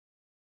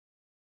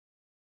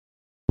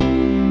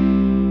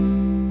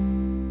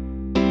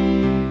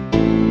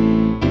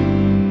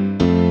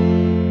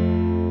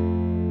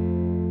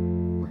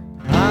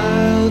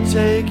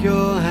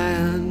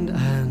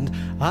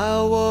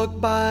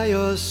by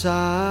your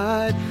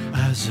side.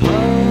 As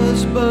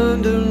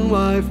husband and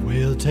wife,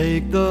 we'll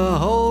take the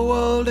whole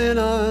world in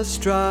our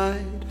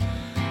stride.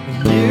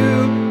 And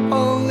you,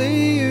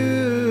 only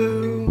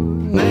you,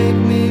 make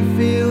me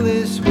feel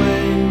this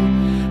way.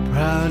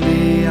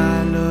 Proudly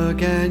I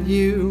look at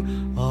you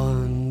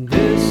on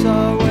this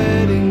our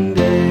wedding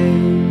day.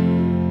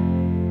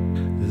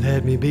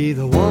 Let me be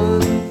the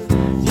one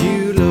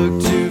you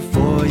look to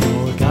for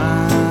your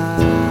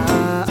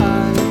guide.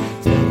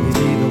 Let me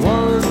be the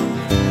one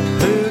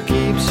who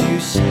keeps you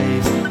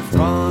safe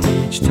from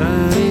each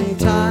turning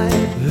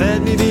tide.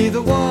 Let me be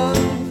the one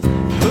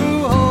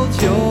who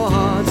holds your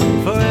heart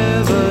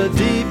forever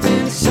deep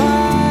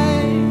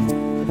inside.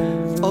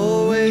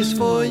 Always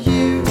for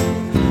you,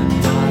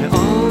 my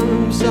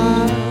arms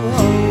are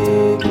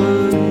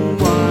open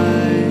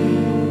wide.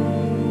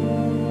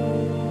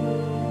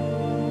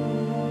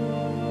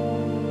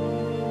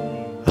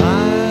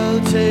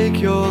 I'll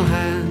take your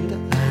hand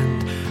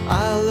and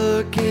I'll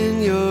look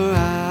in your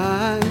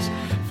eyes.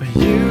 For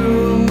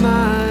you,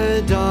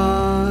 my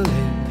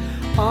darling,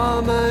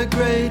 are my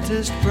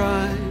greatest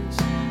prize.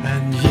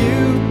 And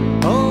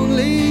you,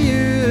 only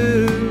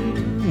you,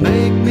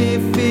 make me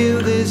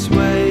feel this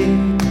way.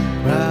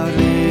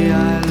 Proudly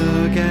I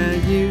look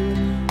at you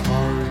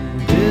on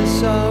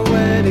this our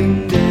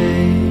wedding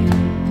day.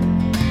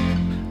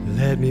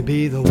 Let me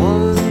be the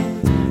one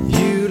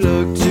you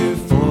look to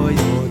for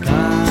your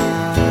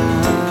guide.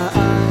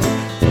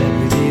 Let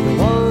me be the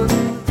one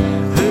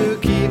who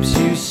keeps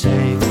you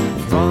safe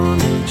from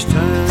each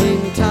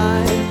turning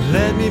tide.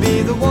 Let me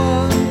be the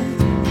one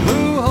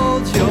who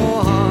holds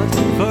your heart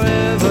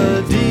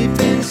forever deep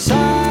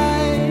inside.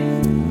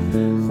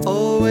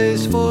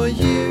 Always for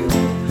you,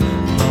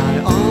 my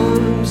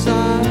arms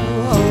are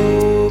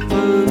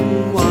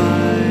open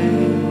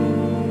wide.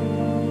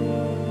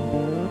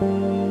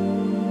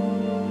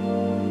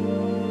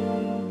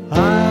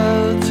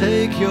 I'll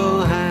take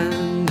your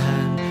hand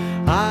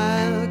and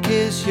I'll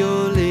kiss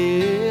your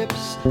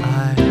lips.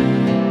 I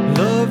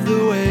love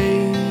the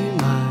way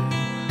my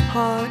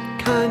heart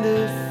kind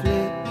of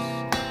flips.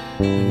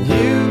 And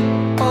you,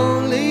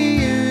 only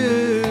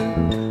you,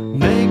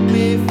 make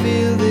me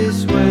feel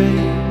this way.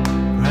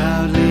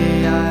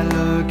 Proudly I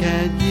look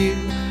at you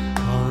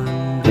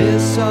on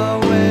this our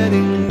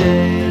wedding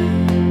day.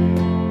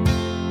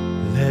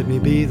 Let me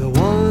be the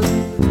one